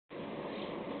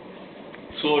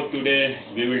So today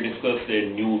we will discuss a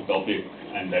new topic,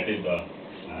 and that is the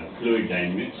fluid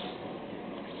dynamics.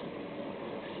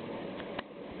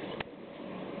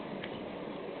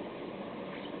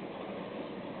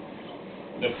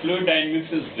 The fluid dynamics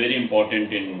is very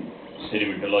important in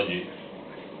sedimentology.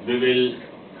 We will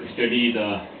study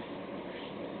the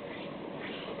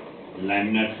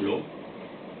laminar flow,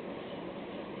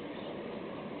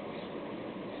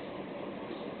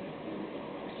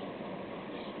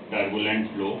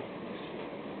 turbulent flow,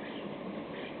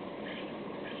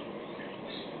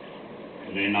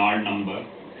 Reynold number,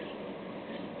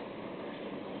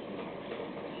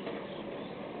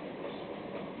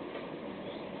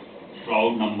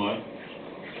 Froude number,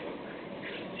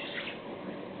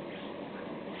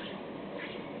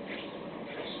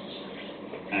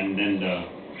 and then the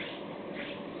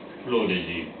flow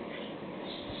regime.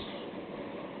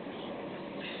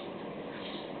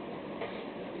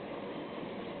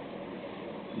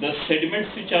 The sediments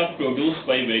which are produced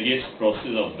by various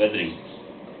processes of weathering,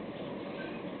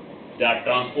 they are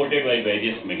transported by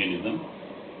various mechanisms.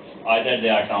 Either they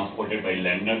are transported by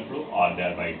laminar flow or they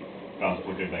are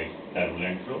transported by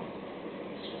turbulent flow.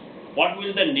 What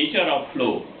will the nature of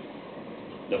flow?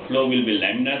 The flow will be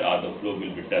laminar or the flow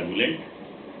will be turbulent.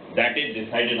 That is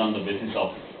decided on the basis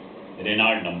of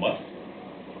Reynold number.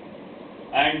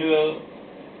 And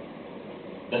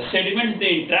the sediments,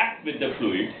 they interact with the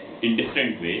fluid in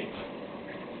different ways.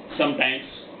 Sometimes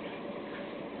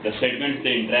the sediments,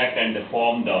 they interact and they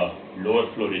form the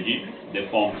lower flow regime. They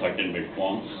form certain bed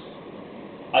forms.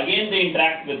 Again they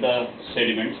interact with the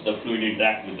sediments, the fluid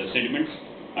interact with the sediments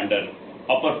under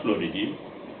upper flow regime,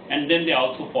 and then they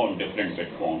also form different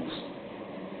bed forms.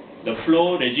 The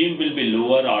flow regime will be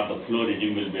lower or the flow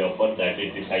regime will be upper. That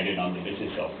is decided on the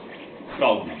basis of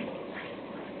Froude number.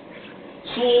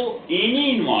 So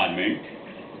any environment,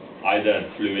 either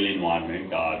fluvial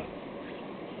environment or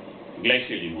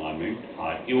glacial environment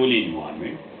or aeolian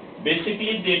environment,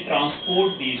 basically they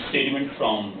transport the sediment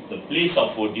from the place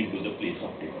of origin to the place of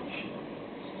deposition.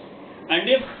 And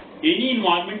if any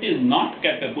environment is not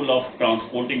capable of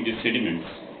transporting the sediments,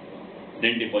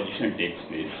 then deposition takes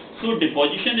place. So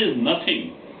deposition is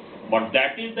nothing but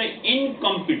that is the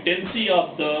incompetency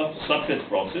of the surface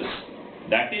process,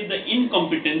 that is the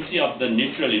incompetency of the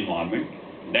natural environment,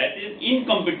 that is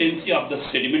incompetency of the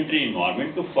sedimentary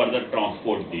environment to further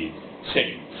transport the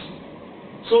sediments.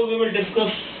 So we will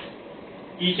discuss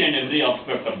each and every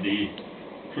aspect of the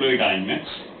fluid dynamics: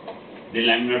 the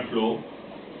laminar flow,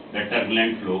 the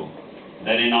turbulent flow, the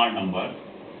Reynold number,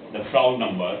 the Froude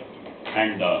number,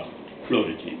 and the flow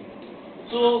regime.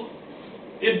 So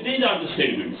if these are the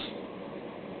sediments,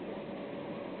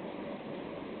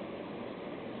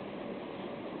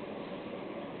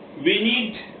 we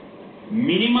need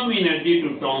minimum energy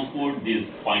to transport these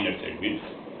finer sediments.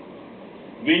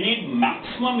 We need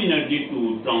maximum energy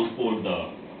to transport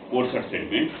the coarser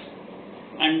sediments,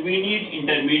 and we need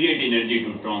intermediate energy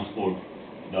to transport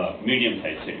the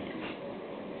medium-sized sediments.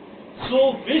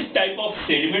 So which type of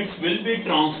sediments will be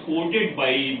transported by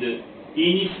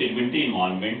any sedimentary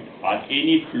environment or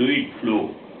any fluid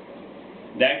flow?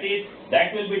 That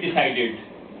will be decided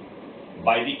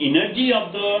by the energy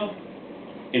of the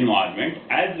environment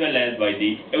as well as by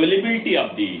the availability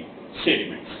of the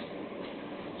sediments.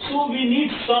 So we need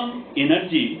some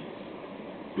energy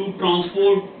to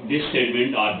transport this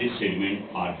sediment or this sediment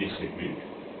or this sediment.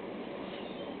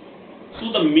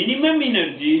 So the minimum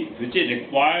energy which is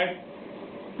required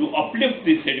to uplift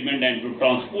the sediment and to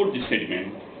transport the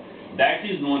sediment, that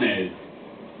is known as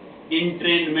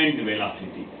entrainment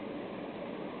velocity.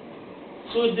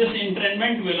 So this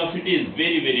entrainment velocity is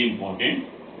very, very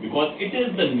important, because it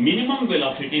is the minimum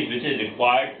velocity which is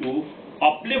required to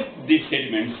uplift the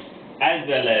sediments as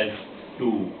well as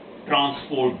to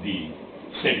transport the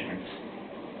sediments.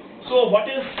 So what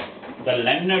is the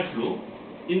laminar flow?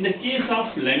 In the case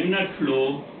of laminar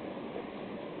flow,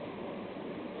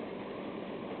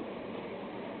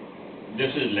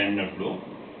 this is laminar flow.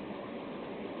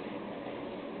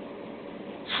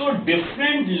 So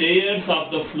different layers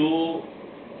of the flow,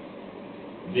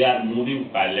 they are moving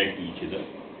parallel to each other.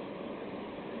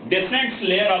 Different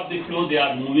layer of the flow, they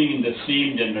are moving in the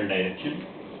same general direction.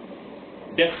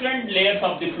 Different layers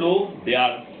of the flow, they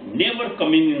are never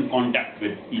coming in contact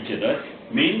with each other,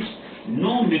 means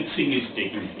no mixing is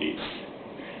taking place.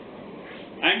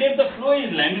 And if the flow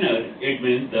is laminar, it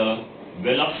means the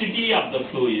velocity of the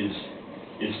flow is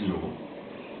low,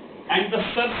 and the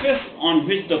surface on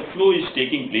which the flow is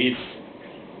taking place,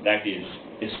 that is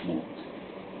smooth.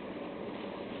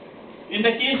 In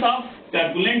the case of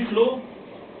turbulent flow,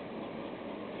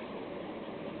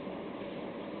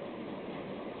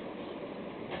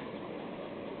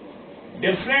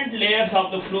 different layers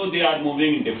of the flow, they are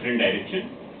moving in different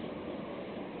direction.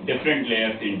 Different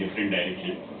layers in different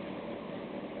direction.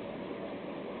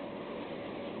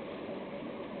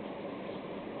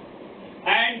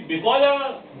 And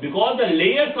because the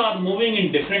layers are moving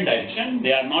in different direction,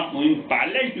 they are not moving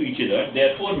parallel to each other,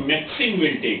 therefore mixing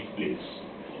will take place.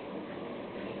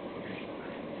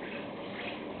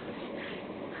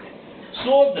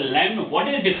 So the laminar, what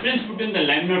is the difference between the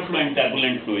laminar flow and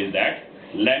turbulent flow is that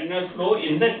laminar flow,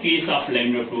 in the case of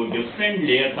laminar flow, different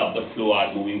layers of the flow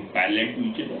are moving parallel to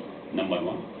each other, number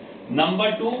one.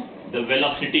 Number two, the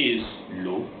velocity is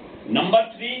low. Number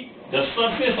three, the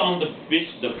surface on the which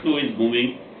the flow is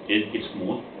moving is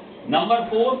smooth. Number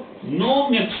four, no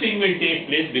mixing will take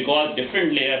place because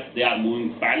different layers, they are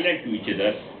moving parallel to each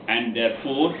other, and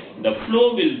therefore the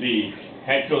flow will be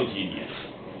heterogeneous.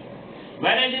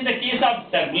 Whereas in the case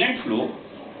of turbulent flow,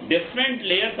 different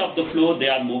layers of the flow, they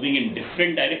are moving in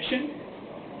different direction.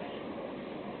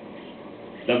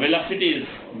 The velocity is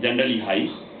generally high,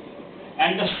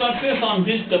 and the surface on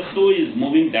which the flow is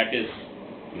moving, that is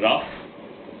rough.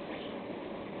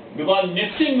 Because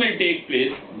mixing will take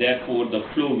place, therefore the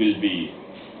flow will be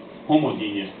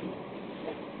homogeneous flow.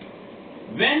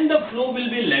 When the flow will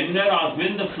be laminar or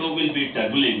when the flow will be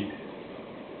turbulent,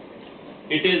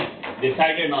 it is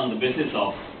decided on the basis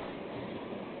of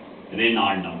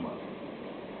Reynold number.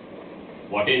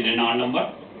 What is Reynold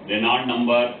number? Reynold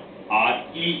number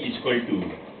Re is equal to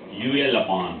UL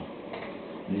upon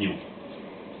nu.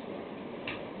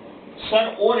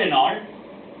 Sir O. Reynold,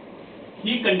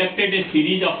 he conducted a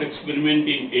series of experiments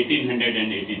in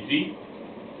 1883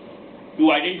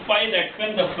 to identify that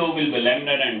when the flow will be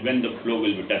laminar and when the flow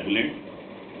will be turbulent.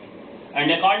 And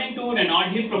according to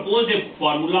Reynold, he proposed a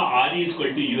formula Re is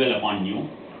equal to UL upon nu,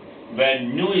 where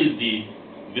nu is the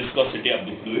viscosity of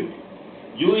the fluid,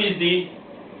 U is the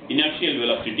inertial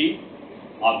velocity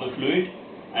of the fluid,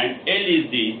 and L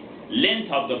is the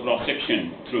length of the cross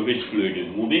section through which fluid is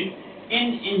moving.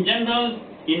 In general,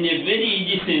 in a very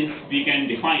easy sense, we can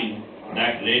define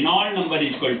that Reynold number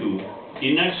is equal to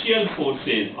inertial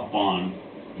forces upon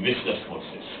viscous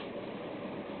forces.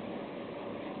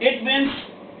 It means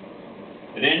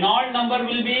Reynold number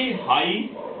will be high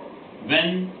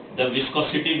when the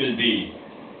viscosity will be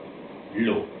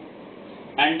low,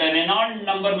 and the Reynold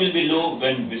number will be low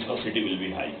when viscosity will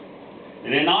be high.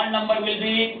 Reynold number will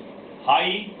be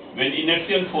high when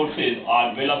inertial forces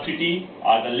or velocity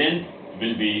or the length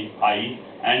will be high,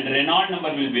 and Reynold number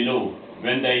will be low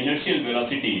when the inertial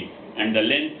velocity and the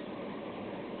length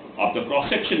of the cross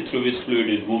section through which fluid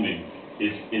is moving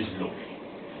is low.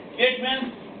 It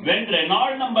means when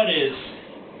Reynold number is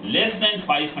less than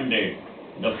 500,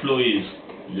 the flow is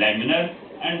laminar,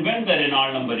 and when the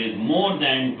Reynold number is more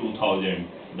than 2000,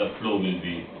 the flow will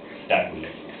be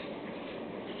turbulent.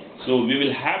 So we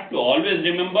will have to always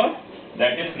remember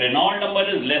that if Reynold number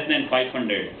is less than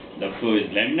 500, the flow is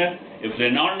laminar. If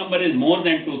Reynold number is more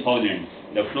than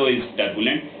 2000, the flow is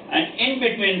turbulent, and in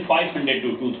between 500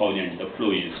 to 2000, the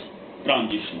flow is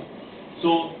transitional.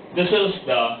 So this is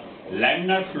the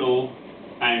laminar flow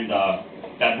and the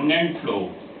turbulent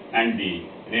flow and the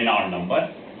Reynold number,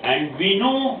 and we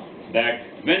know that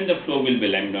when the flow will be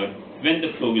laminar, when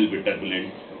the flow will be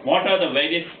turbulent, what are the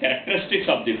various characteristics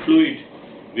of the fluid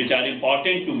which are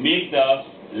important to make the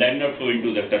laminar flow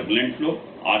into the turbulent flow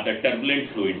or the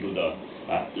turbulent flow into the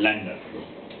laminar flow.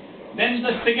 Then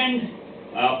the second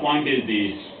point is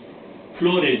the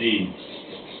flow regime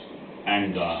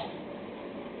and the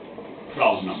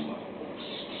Froude number.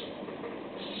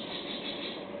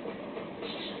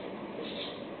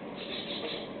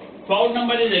 Froude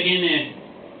number is again a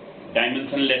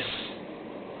dimensionless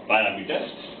parameter,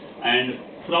 and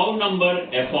Froude number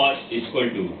Fr is equal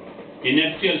to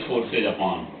inertial forces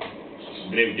upon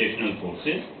gravitational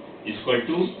forces is equal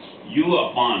to U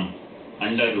upon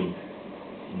under root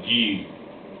G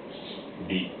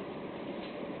d,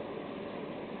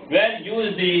 where U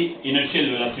is the inertial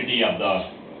velocity of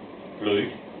the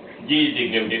fluid, G is the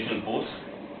gravitational force,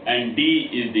 and D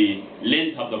is the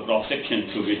length of the cross section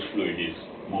through which fluid is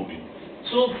moving.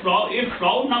 So if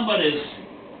Froude number is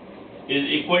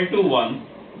equal to 1,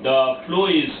 the flow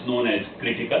is known as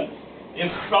critical.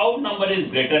 If Froude number is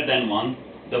greater than 1,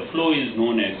 the flow is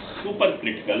known as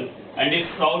supercritical, and if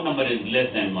Froude number is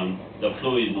less than 1, the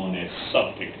flow is known as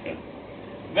subcritical.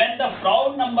 When the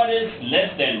Froude number is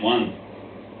less than 1,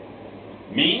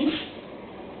 means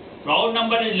Froude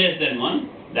number is less than 1,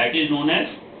 that is known as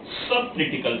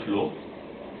subcritical flow.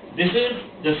 This is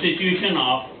the situation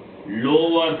of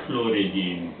lower flow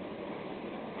regime.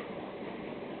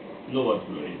 Lower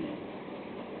flow regime.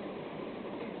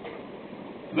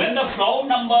 When the Froude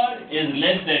number is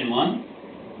less than 1,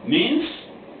 means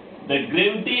the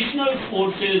gravitational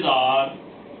forces are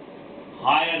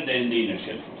higher than the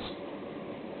inertial force.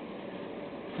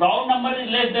 Froude number is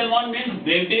less than 1 means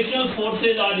gravitational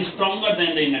forces are stronger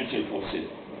than the inertial forces.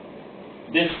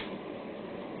 This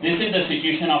is the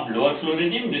situation of lower flow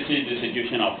regime. This is the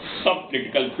situation of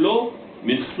subcritical flow,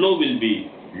 means flow will be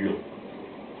low.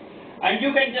 And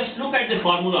you can just look at the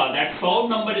formula that Froude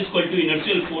number is equal to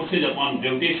inertial forces upon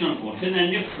gravitational forces, and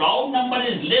if Froude number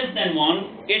is less than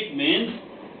 1, it means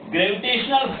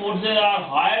gravitational forces are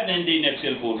higher than the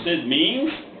inertial forces,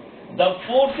 means the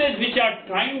forces which are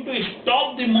trying to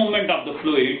stop the movement of the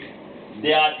fluid,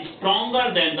 they are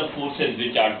stronger than the forces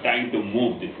which are trying to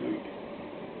move the fluid.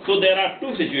 So there are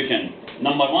two situations.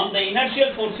 Number one, the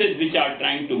inertial forces which are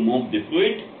trying to move the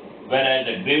fluid, whereas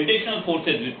the gravitational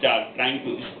forces which are trying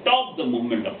to stop the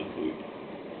movement of the fluid.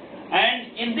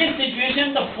 And in this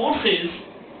situation, the forces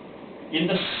in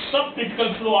the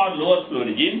subcritical flow or lower flow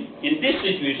regime, in this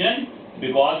situation,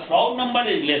 because Froude number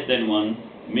is less than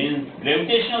 1, means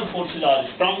gravitational forces are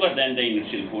stronger than the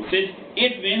inertial forces,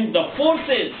 it means the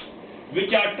forces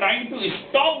which are trying to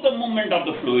stop the movement of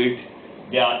the fluid,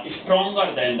 they are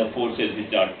stronger than the forces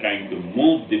which are trying to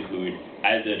move the fluid.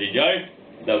 As a result,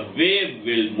 the wave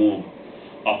will move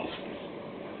upstream.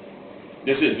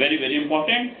 This is very, very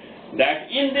important, that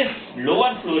in this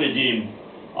lower flow regime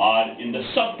or in the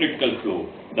subcritical flow,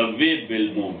 the wave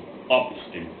will move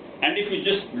upstream. And if you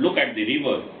just look at the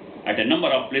river at a number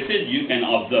of places, you can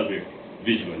observe it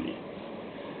visually.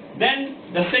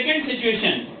 Then the second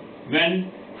situation,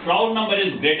 when Froude number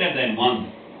is greater than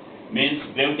 1, means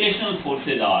gravitational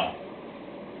forces are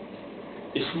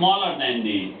smaller than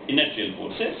the inertial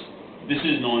forces. This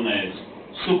is known as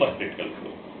supercritical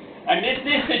flow. And in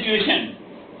this situation,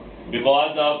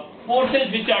 because the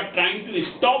forces which are trying to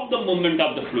stop the movement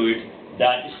of the fluid, they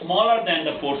are smaller than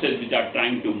the forces which are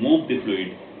trying to move the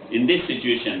fluid. In this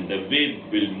situation, the wave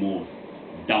will move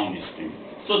downstream.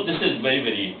 So this is very,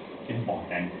 very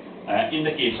important in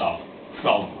the case of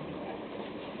Froude.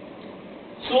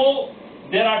 So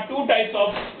there are two types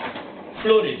of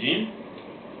flow regime.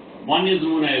 One is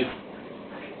known as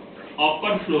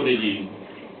upper flow regime,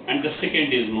 and the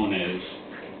second is known as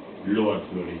lower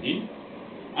flow regime.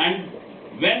 And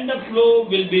when the flow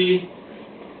will be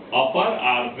upper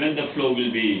or when the flow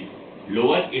will be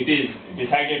lower, it is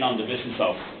decided on the basis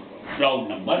of Froude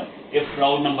number. If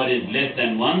Froude number is less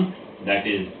than 1, that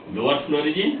is lower flow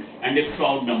regime, and if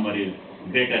Froude number is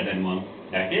greater than 1,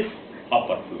 that is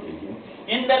upper flow regime.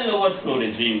 In the lower flow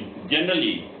regime,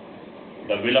 generally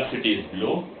the velocity is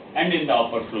low, and in the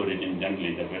upper flow regime,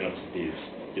 generally the velocity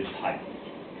is high.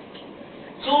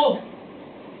 So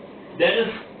there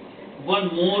is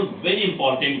one more very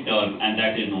important term, and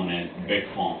that is known as bed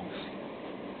forms.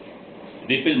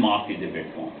 Ripple mark is a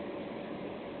bed form.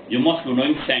 You must be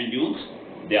knowing sand dunes,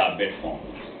 they are bed forms.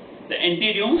 The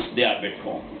anti-dunes, they are bed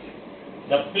forms.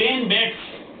 The plain beds,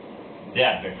 they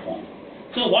are bed forms.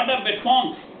 So what are bed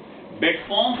forms? Bed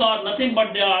forms are nothing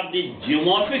but they are the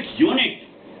geomorphic units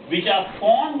which are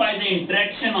formed by the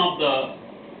interaction of the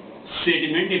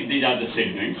sediment, if these are the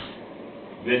sediments,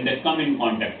 when they come in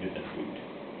contact with the fluid.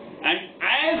 And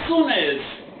as soon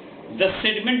as the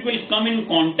sediment will come in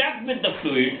contact with the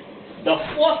fluid, the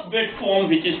first bed form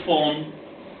which is formed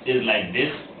is like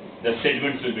this. The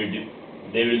sediments will be,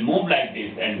 they will move like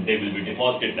this and they will be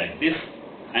deposited like this,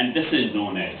 and this is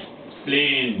known as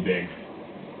plain bed.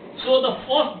 So the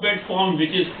first bed form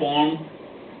which is formed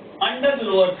under the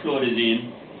lower flow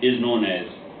regime is known as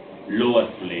lower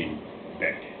plain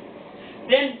bed.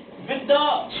 Then with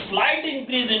the slight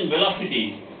increase in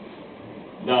velocity,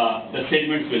 the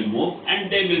sediments will move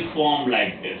and they will form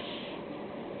like this.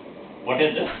 What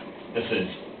is this? This is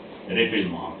ripple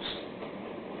marks.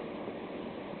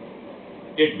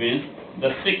 It means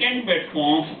the second bed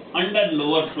forms under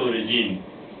lower flow regime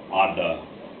are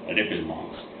the ripple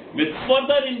marks. With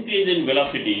further increase in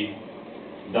velocity,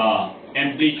 the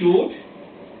amplitude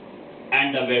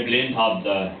and the wavelength of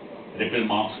the ripple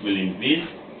marks will increase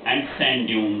and sand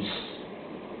dunes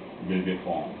will be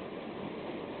formed.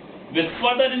 With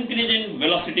further increase in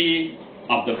velocity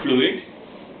of the fluid,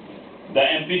 the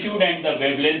amplitude and the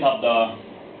wavelength of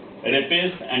the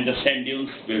ripples and the sand dunes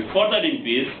will further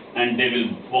increase and they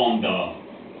will form the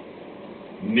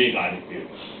mega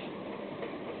ripples.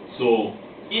 So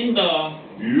in the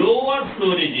lower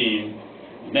flow regime,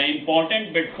 the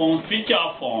important bed forms which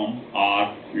are formed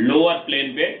are lower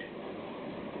plain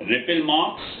bed, ripple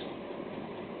marks,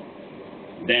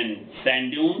 then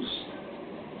sand dunes,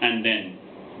 and then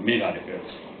mega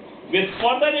ripples. With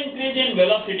further increase in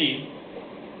velocity,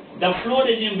 the flow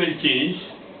regime will change.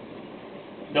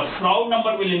 The Froude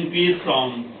number will increase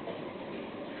from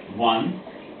 1,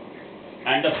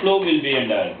 and the flow will be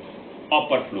under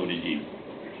upper flow regime.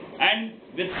 And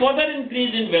with further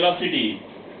increase in velocity,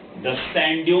 the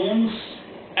sand dunes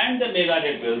and the mega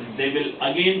ripples, they will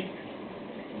again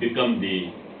become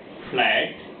the flat,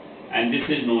 and this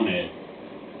is known as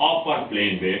upper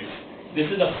plane beds. This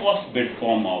is the first bed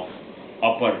form of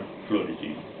upper flow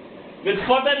regime. With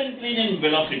further increase in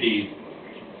velocity,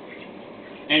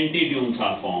 anti-dunes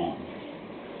are formed.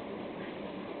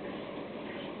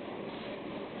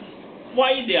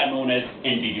 Why they are known as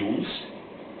anti-dunes?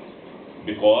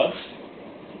 Because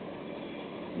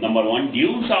number one,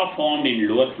 dunes are formed in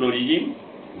lower flow regime,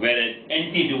 whereas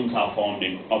anti-dunes are formed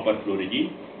in upper flow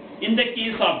regime. In the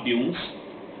case of dunes,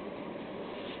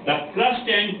 the crust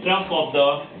and trough of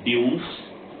the dunes,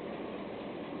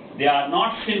 they are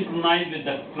not synchronized with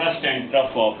the crust and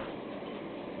trough of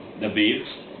the waves,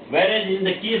 whereas in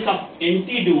the case of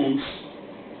anti-dunes,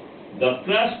 the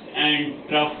crust and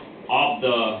trough of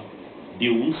the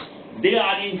dunes, they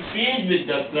are in phase with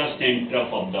the crust and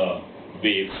trough of the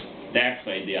waves. That's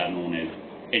why they are known as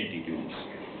anti-dunes.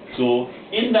 So,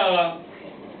 in the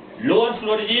lower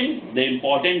flow regime, the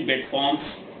important bed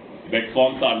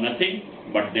forms are nothing,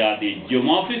 but they are the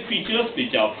geomorphic features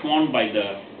which are formed by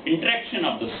the interaction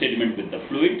of the sediment with the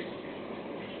fluid.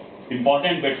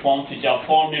 Important bed forms which are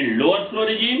formed in lower flow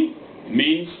regime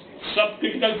means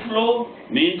subcritical flow,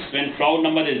 means when Froude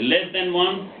number is less than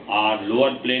 1, are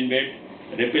lower plane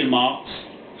bed, ripple marks,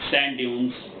 sand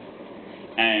dunes,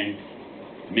 and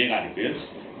mega ripples,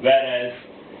 whereas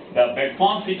the bed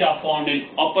forms which are formed in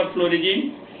upper flow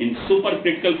regime, in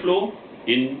supercritical flow,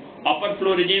 in upper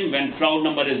flow regime when Froude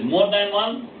number is more than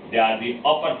 1, they are the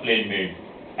upper plane bed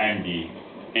and the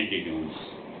anti-dunes.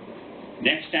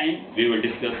 Next time we will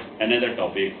discuss another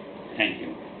topic. Thank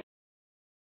you.